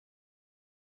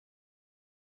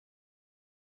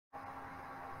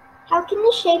How can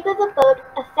the shape of a boat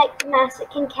affect the mass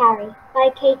it can carry? By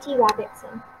Katie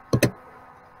Robertson.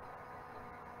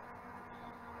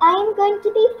 I am going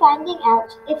to be finding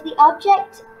out if the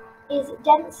object is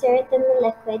denser than the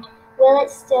liquid. Will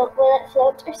it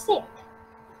float or sink?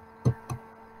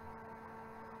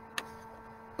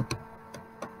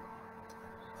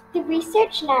 The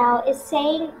research now is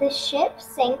saying the ship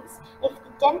sinks if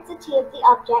the density of the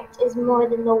object is more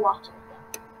than the water.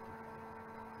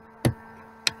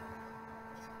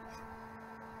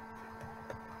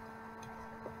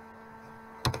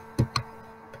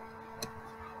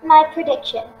 My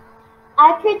prediction.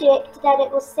 I predict that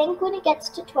it will sink when it gets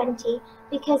to 20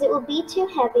 because it will be too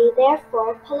heavy,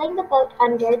 therefore pulling the boat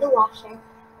under the water,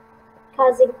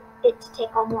 causing it to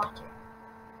take on water.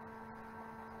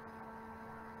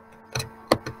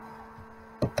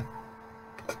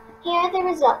 Here are the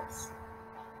results.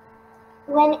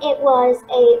 When it was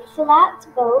a flat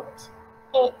boat,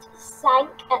 it sank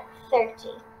at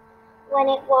 30. When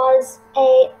it was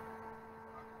a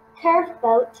curved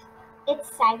boat, it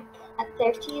sank at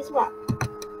 30 as well.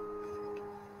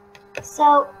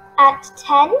 So at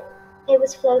 10, it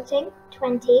was floating,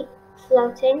 20,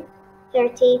 floating,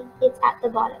 30, it's at the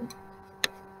bottom.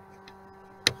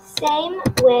 Same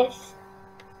with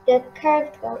the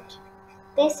curved boat.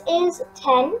 This is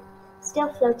 10,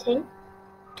 still floating,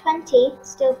 20,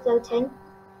 still floating,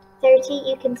 30,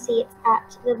 you can see it's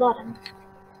at the bottom.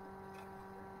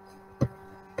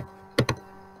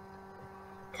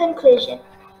 Conclusion.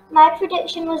 My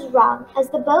prediction was wrong, as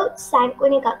the boat sank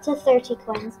when it got to 30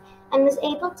 coins, and was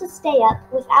able to stay up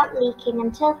without leaking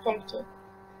until 30.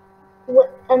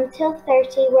 Until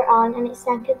 30 were on and it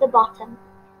sank at the bottom.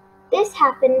 This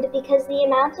happened because the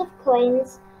amount of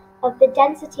coins of the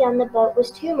density on the boat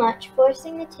was too much,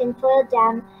 forcing the tinfoil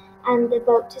down and the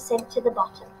boat to sink to the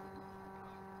bottom.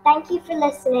 Thank you for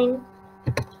listening.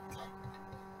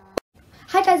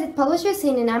 Hi guys, it's Publisher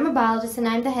Hussein and I'm a biologist and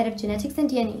I'm the head of genetics and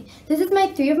DNA. This is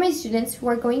three of my students who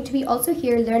are going to be also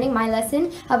here learning my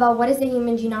lesson about what is the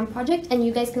Human Genome Project, and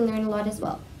you guys can learn a lot as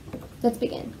well. Let's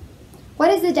begin. What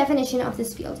is the definition of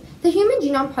this field? The Human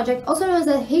Genome Project, also known as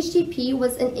the HGP,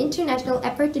 was an international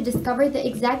effort to discover the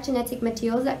exact genetic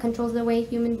materials that controls the way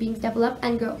human beings develop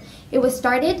and grow. It was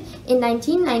started in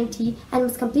 1990 and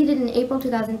was completed in April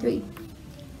 2003.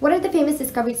 What are the famous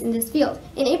discoveries in this field?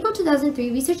 In April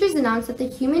 2003, researchers announced that the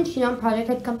Human Genome Project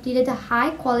had completed a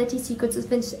high-quality sequence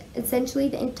of essentially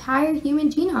the entire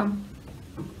human genome.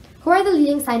 Who are the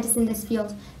leading scientists in this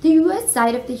field? The US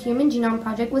side of the Human Genome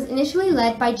Project was initially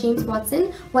led by James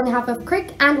Watson, one half of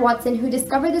Crick and Watson, who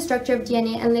discovered the structure of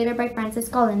DNA, and later by Francis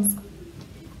Collins.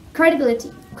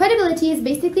 Credibility. Credibility is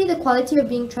basically the quality of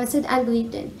being trusted and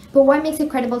believed in. But what makes a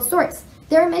credible source?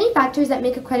 There are many factors that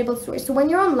make a credible source. So when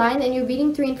you're online and you're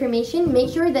reading through information, make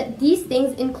sure that these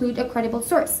things include a credible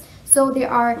source. So there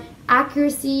are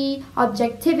accuracy,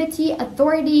 objectivity,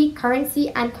 authority,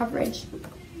 currency, and coverage.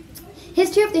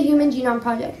 History of the Human Genome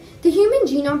Project. The Human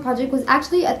Genome Project was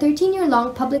actually a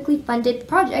 13-year-long publicly funded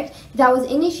project that was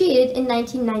initiated in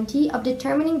 1990 of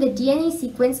determining the DNA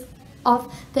sequence of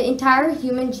the entire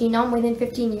human genome within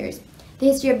 15 years. The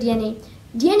history of DNA.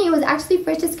 DNA was actually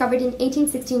first discovered in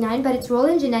 1869, but its role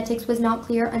in genetics was not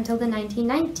clear until the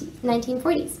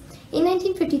 1940s. In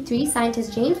 1953,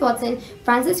 scientists James Watson,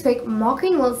 Francis Crick,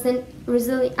 Maureen Wilson,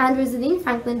 and Rosalind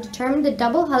Franklin determined the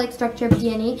double helix structure of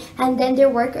DNA, and then their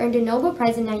work earned a Nobel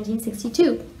Prize in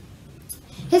 1962.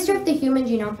 History of the Human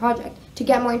Genome Project. To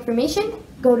get more information,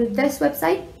 go to this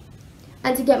website,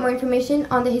 and to get more information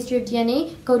on the history of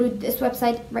DNA, go to this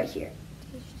website right here.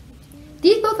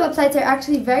 These both websites are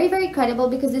actually very credible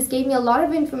because this gave me a lot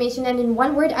of information, and in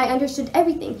one word I understood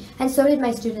everything, and so did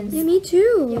my students. Yeah, me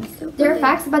too. Yep. So there are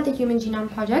facts about the Human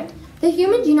Genome Project. The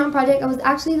Human Genome Project was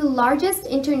actually the largest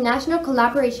international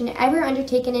collaboration ever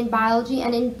undertaken in biology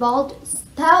and involved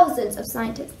thousands of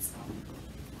scientists.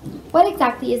 What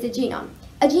exactly is a genome?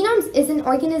 A genome is an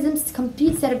organism's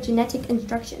complete set of genetic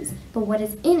instructions. But what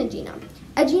is in a genome?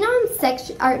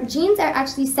 Genes are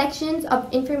actually sections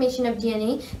of information of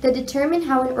DNA that determine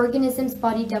how an organism's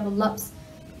body develops.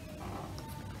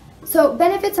 So,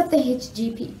 benefits of the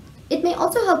HGP. It may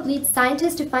also help lead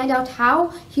scientists to find out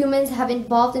how humans have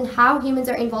evolved and how humans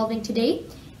are evolving today.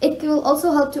 It will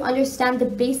also help to understand the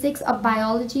basics of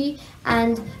biology,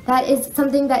 and that is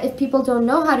something that if people don't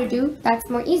know how to do, that's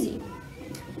more easy.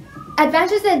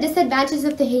 Advantages and disadvantages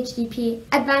of the HGP.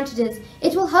 Advantages.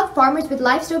 It will help farmers with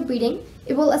livestock breeding.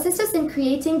 It will assist us in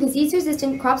creating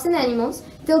disease-resistant crops and animals.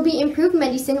 There will be improved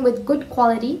medicine with good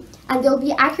quality. And there will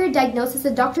be accurate diagnosis.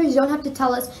 The doctors don't have to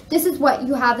tell us, this is what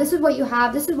you have, this is what you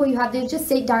have, this is what you have. They'll just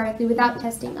say it directly without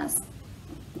testing us.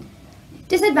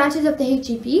 Disadvantages of the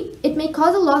HGP. It may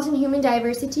cause a loss in human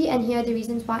diversity, and here are the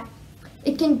reasons why.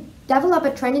 It can develop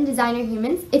a trend in designer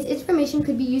humans. Its information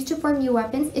could be used to form new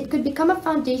weapons. It could become a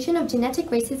foundation of genetic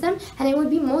racism, and it would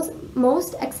be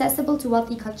most accessible to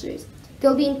wealthy cultures. There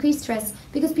will be increased stress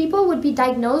because people would be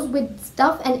diagnosed with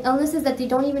stuff and illnesses that they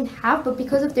don't even have, but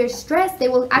because of their stress, they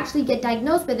will actually get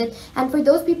diagnosed with it. And for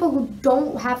those people who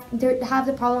don't have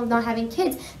the problem of not having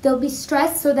kids, they'll be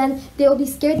stressed. So then they'll be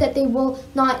scared that they'll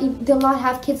not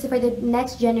have kids for the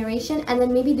next generation, and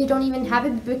then maybe they don't even have it,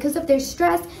 but because of their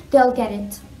stress, they'll get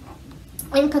it.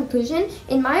 In conclusion,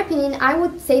 in my opinion, I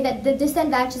would say that the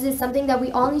disadvantages is something that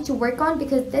we all need to work on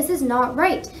because this is not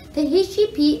right. The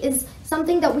HGP is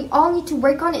something that we all need to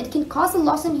work on. It can cause a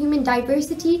loss in human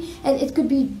diversity, and it could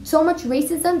be so much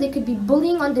racism. They could be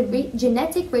bullying on the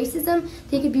genetic racism.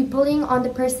 They could be bullying on the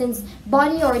person's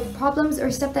body or problems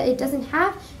or stuff that it doesn't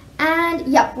have. And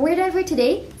yeah, we're done for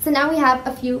today. So now we have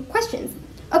a few questions.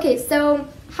 Okay, so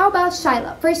how about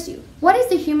Shyla? First you, what is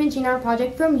the Human Genome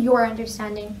Project from your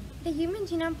understanding? The Human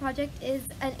Genome Project is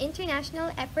an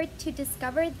international effort to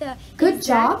discover the Good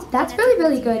job. That's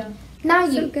really good. Now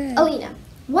you, Alina,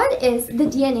 what is the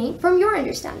DNA from your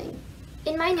understanding?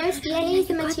 In my notes, DNA is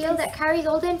the material that carries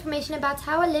all the information about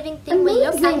how a living thing will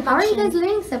look Amazing. and How are you function. guys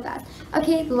learning so fast?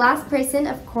 Okay, the last person,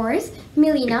 of course,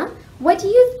 Milena. What do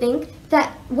you think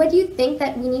that we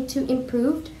need to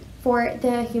improve for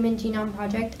the Human Genome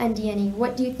Project and DNA?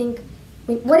 What do you think?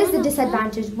 What is the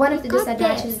disadvantage? One of the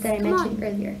disadvantages that I mentioned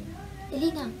earlier.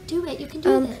 Elena, do it. You can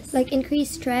do this. Like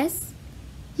increased stress.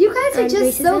 You guys are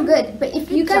just so racism. good. But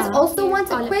if you guys also want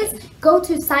a quiz, go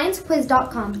to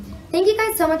sciencequiz.com. Thank you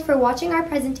guys so much for watching our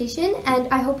presentation, and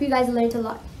I hope you guys learned a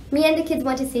lot. Me and the kids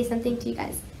want to say something to you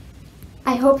guys.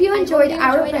 I hope you enjoyed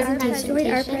our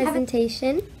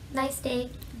presentation. Nice day.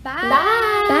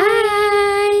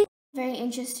 Bye. Very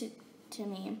interested to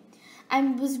me. I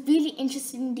was really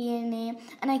interested in DNA,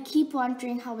 and I keep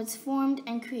wondering how it's formed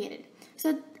and created.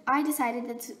 So I decided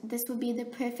that this would be the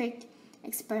perfect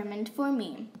experiment for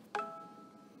me.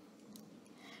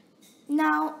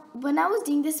 Now, when I was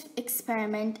doing this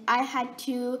experiment, I had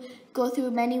to go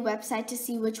through many websites to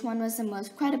see which one was the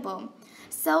most credible.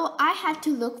 So I had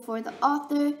to look for the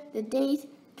author, the date,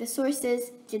 the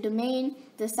sources, the domain,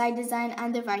 the site design,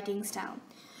 and the writing style.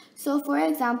 So for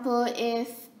example,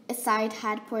 if a site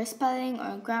had poor spelling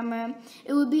or grammar,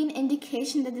 it would be an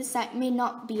indication that the site may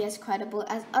not be as credible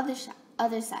as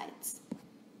other sites.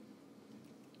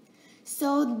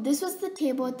 So this was the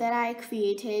table that I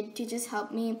created to just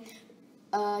help me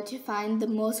to find the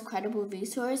most credible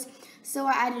resource. So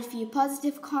I added a few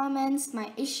positive comments,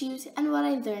 my issues, and what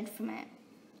I learned from it.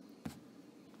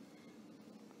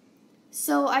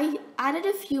 So I added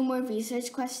a few more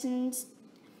research questions,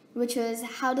 which was,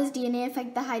 how does DNA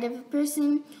affect the height of a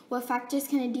person? What factors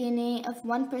can a DNA of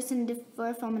one person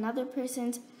differ from another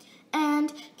person's?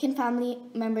 And can family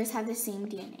members have the same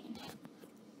DNA?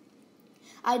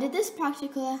 I did this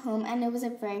practical at home, and it was a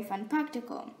very fun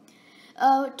practical.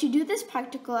 To do this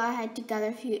practical, I had to gather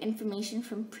a few information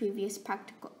from previous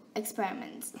practical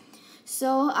experiments.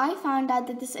 So I found out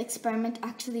that this experiment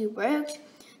actually worked.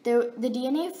 The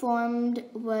DNA formed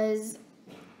was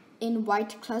in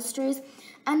white clusters,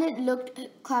 and it looked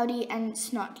cloudy and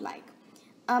snot-like.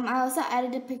 I also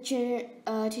added a picture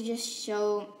to just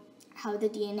show how the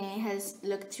DNA has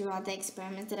looked throughout the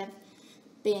experiments that I've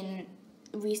been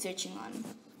researching on.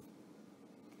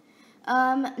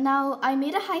 Now, I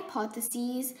made a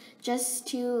hypothesis just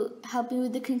to help me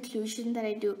with the conclusion that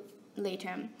I do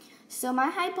later. So my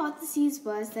hypothesis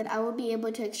was that I would be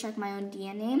able to extract my own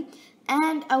DNA,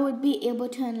 and I would be able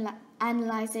to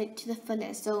analyze it to the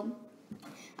fullest. So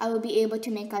I would be able to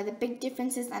make out the big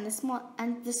differences and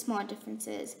the small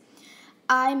differences.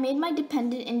 I made my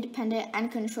dependent, independent,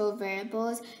 and control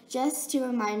variables just to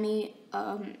remind me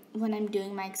when I'm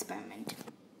doing my experiment.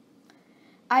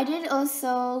 I did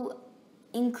also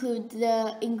include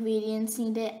the ingredients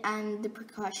needed and the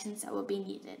precautions that will be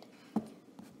needed.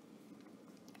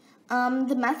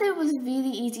 The method was really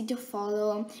easy to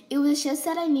follow. It was just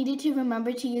that I needed to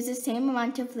remember to use the same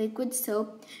amount of liquid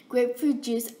soap, grapefruit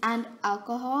juice, and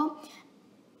alcohol,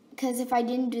 because if I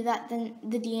didn't do that, then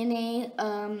the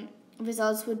DNA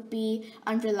results would be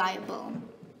unreliable.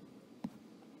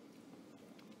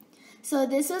 So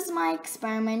this was my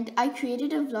experiment. I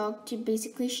created a vlog to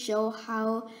basically show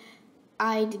how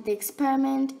I did the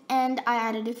experiment, and I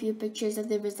added a few pictures of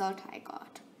the result I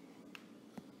got.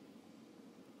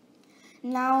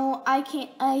 Now,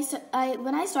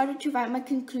 when I started to write my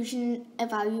conclusion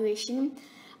evaluation,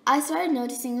 I started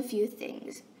noticing a few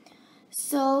things.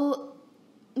 So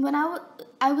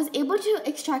I was able to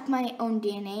extract my own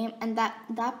DNA, and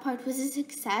that part was a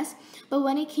success. But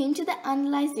when it came to the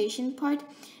analyzation part,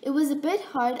 it was a bit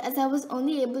hard as I was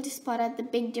only able to spot out the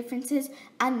big differences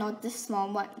and not the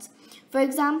small ones. For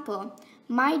example,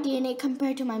 my DNA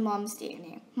compared to my mom's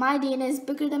DNA. My DNA is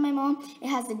bigger than my mom, it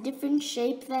has a different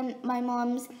shape than my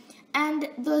mom's, and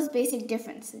those basic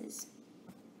differences.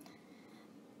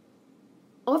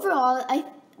 Overall,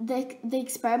 the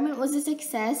experiment was a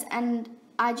success and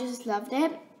I just loved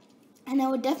it, and I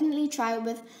would definitely try it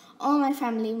with all my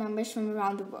family members from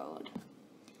around the world.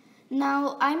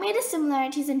 Now, I made the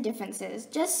similarities and differences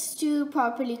just to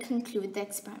properly conclude the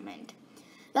experiment.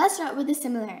 Let's start with the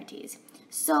similarities.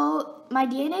 So, my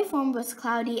DNA form was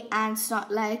cloudy and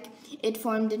snot-like. It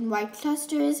formed in white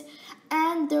clusters,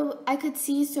 and I could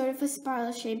see sort of a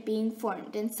spiral shape being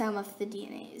formed in some of the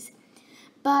DNAs.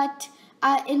 But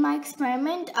in my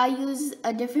experiment, I used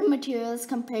different materials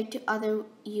compared to other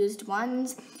used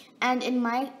ones, and in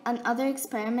other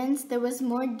experiments, there was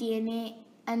more DNA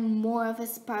and more of a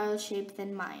spiral shape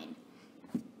than mine.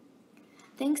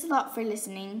 Thanks a lot for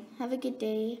listening. Have a good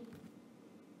day.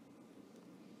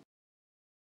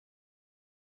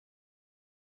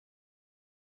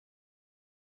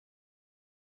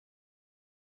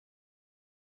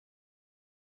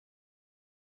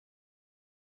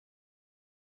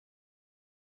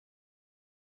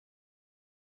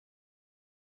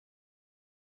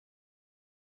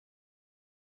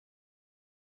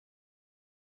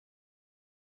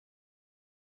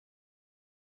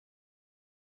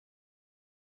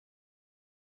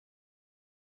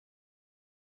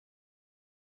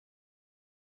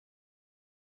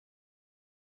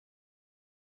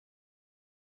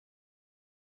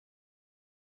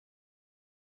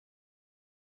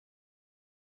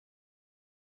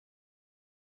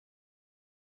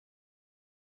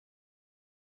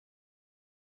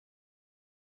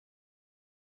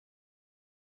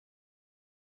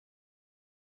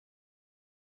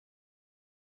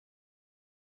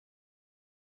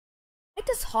 Why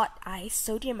does hot ice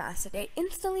sodium acetate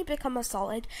instantly become a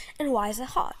solid, and why is it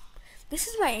hot? This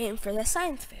is my aim for the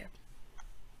science fair.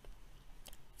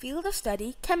 Field of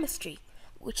study, chemistry,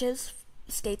 which is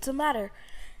states of matter,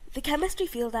 the chemistry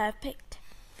field I have picked.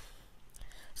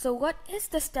 So what is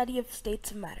the study of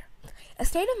states of matter? A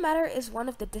state of matter is one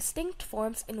of the distinct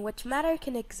forms in which matter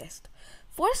can exist.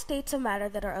 4 states of matter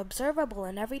that are observable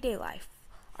in everyday life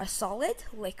are solid,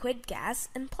 liquid, gas,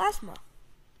 and plasma.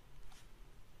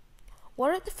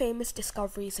 What are the famous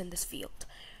discoveries in this field?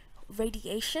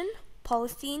 Radiation,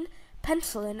 polythene,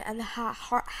 penicillin, and the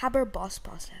Haber-Bosch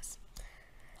process.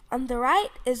 On the right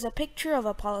is a picture of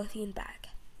a polythene bag.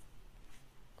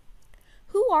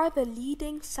 Who are the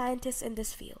leading scientists in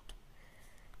this field?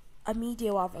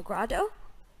 Amedeo Avogadro,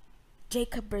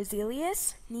 Jacob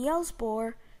Berzelius, Niels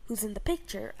Bohr, who's in the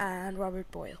picture, and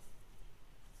Robert Boyle.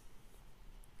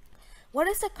 What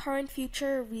is the current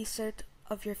future research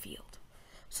of your field?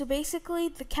 So basically,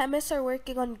 the chemists are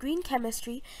working on green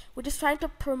chemistry, which is trying to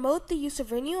promote the use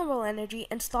of renewable energy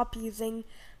and stop using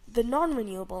the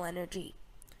non-renewable energy.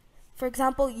 For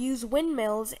example, use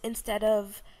windmills instead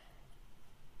of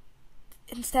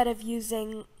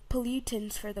using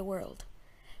pollutants for the world.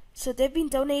 So they've been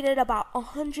donated about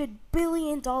 $100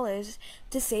 billion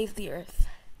to save the earth.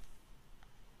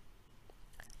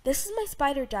 This is my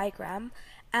spider diagram,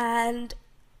 and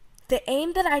the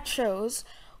aim that I chose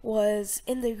was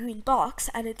in the green box,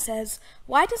 and it says,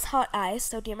 why does hot ice,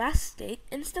 sodium acetate,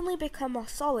 instantly become a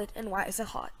solid, and why is it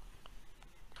hot?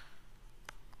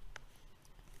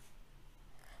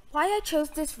 Why I chose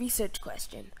this research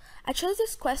question? I chose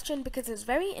this question because it's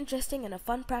very interesting and a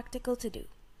fun practical to do.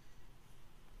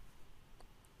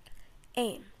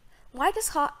 Aim. Why does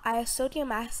hot ice,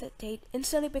 sodium acetate,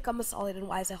 instantly become a solid, and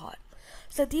why is it hot?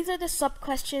 So these are the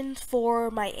sub-questions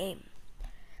for my aim.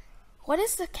 What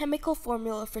is the chemical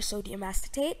formula for sodium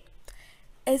acetate?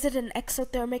 Is it an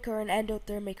exothermic or an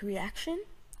endothermic reaction?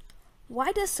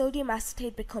 Why does sodium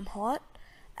acetate become hot?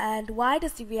 And why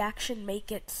does the reaction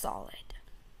make it solid?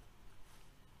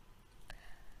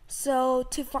 So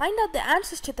to find out the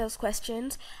answers to those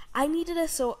questions, I needed a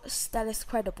source that is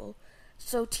credible.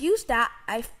 So to use that,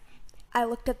 I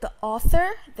looked at the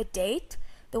author, the date,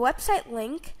 the website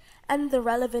link, and the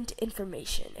relevant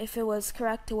information, if it was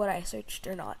correct to what I searched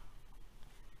or not.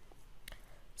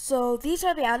 So these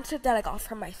are the answers that I got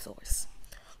from my source.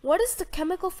 What is the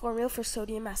chemical formula for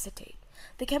sodium acetate?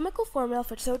 The chemical formula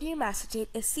for sodium acetate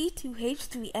is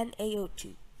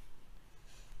C2H3NaO2.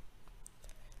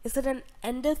 Is it an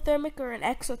endothermic or an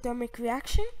exothermic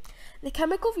reaction? The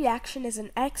chemical reaction is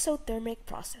an exothermic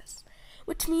process,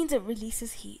 which means it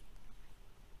releases heat.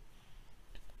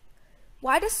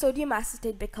 Why does sodium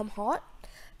acetate become hot?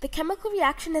 The chemical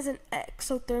reaction is an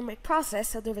exothermic process,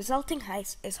 so the resulting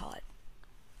ice is hot.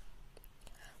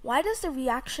 Why does the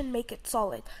reaction make it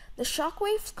solid? The shock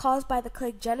waves caused by the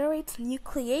click generates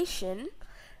nucleation,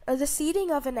 or the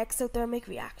seeding of an exothermic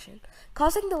reaction,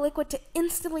 causing the liquid to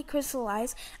instantly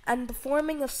crystallize and the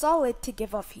forming of solid to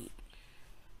give off heat.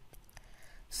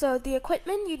 So the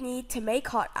equipment you need to make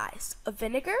hot ice: a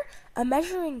vinegar, a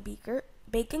measuring beaker,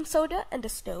 baking soda, and a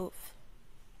stove.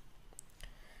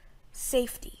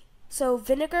 Safety. So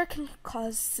vinegar can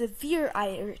cause severe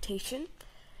eye irritation,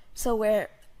 so wear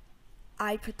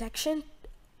eye protection.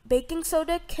 Baking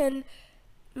soda can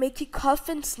make you cough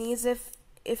and sneeze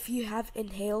if you have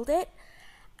inhaled it,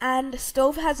 and the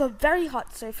stove has a very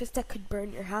hot surface that could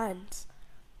burn your hands.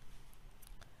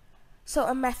 So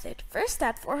a method: first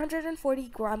add 440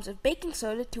 grams of baking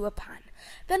soda to a pan,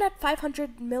 then add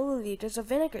 500 milliliters of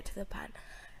vinegar to the pan,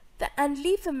 and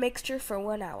leave the mixture for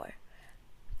 1 hour.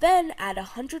 Then add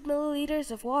 100 milliliters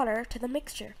of water to the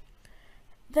mixture.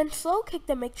 Then slow cook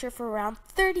the mixture for around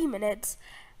 30 minutes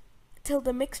till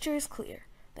the mixture is clear.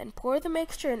 Then pour the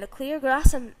mixture in a clear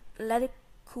glass and let it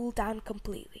cool down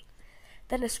completely.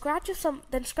 Then scratch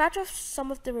off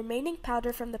some of the remaining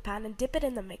powder from the pan and dip it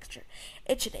in the mixture.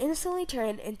 It should instantly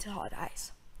turn into hot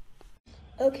ice.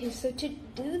 Okay, so to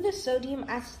do the sodium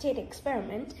acetate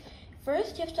experiment,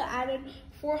 first you have to add in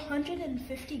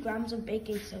 450 grams of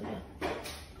baking soda.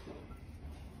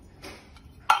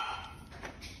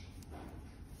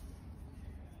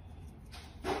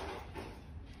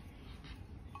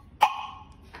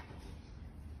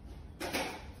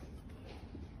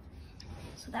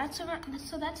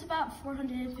 So that's about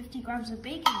 450 grams of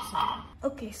baking soda.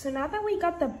 Okay, so now that we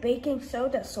got the baking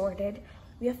soda sorted,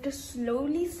 we have to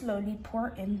slowly pour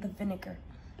in the vinegar.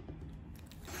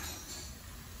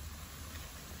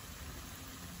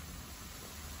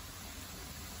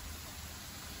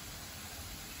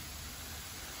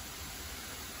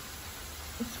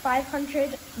 It's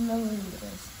 500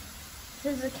 milliliters.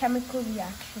 This is a chemical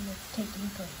reaction that's taking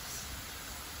place.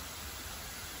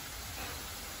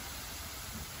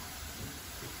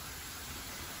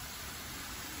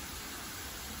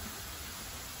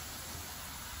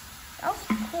 That was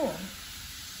cool.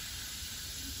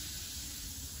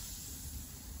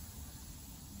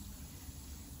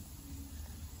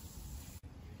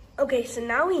 Okay, so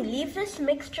now we leave this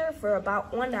mixture for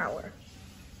about 1 hour.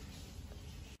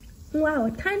 Wow,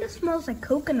 it kind of smells like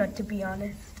coconut, to be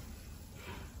honest.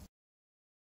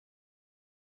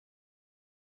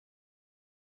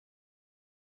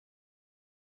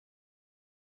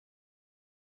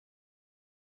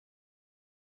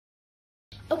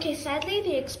 Okay, sadly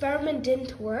the experiment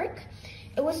didn't work.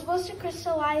 It was supposed to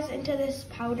crystallize into this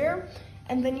powder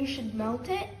and then you should melt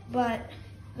it, but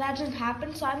that didn't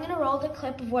happen, so I'm going to roll the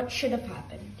clip of what should have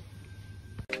happened.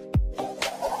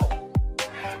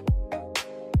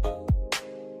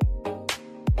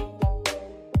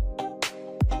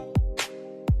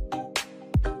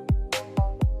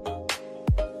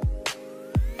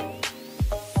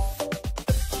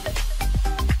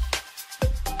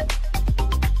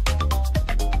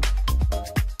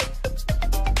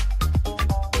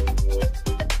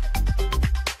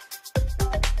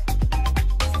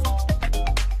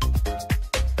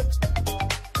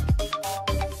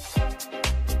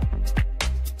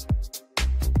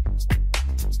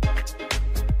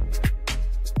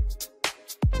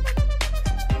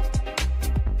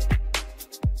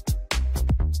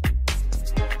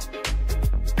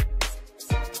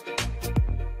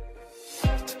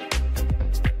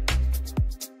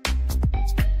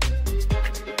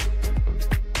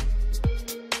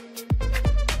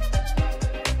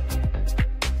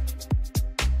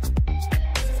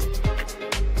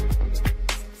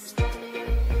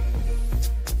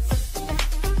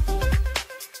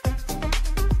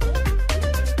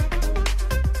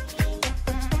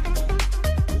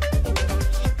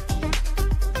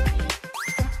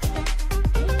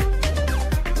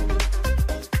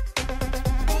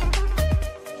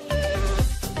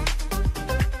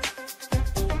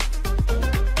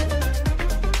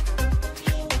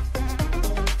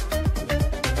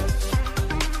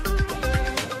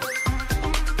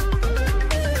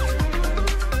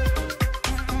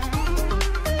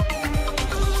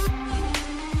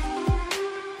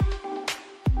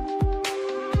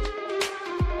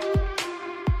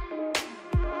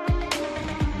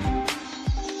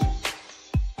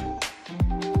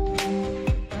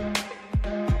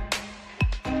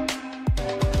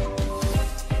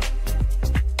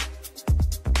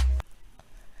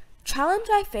 Challenge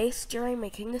I faced during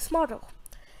making this model: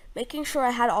 making sure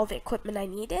I had all the equipment I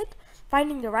needed,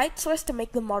 finding the right source to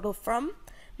make the model from,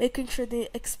 making sure the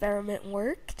experiment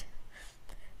worked,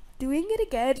 doing it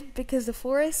again because the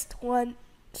first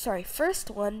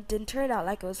one didn't turn out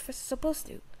like it was supposed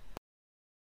to.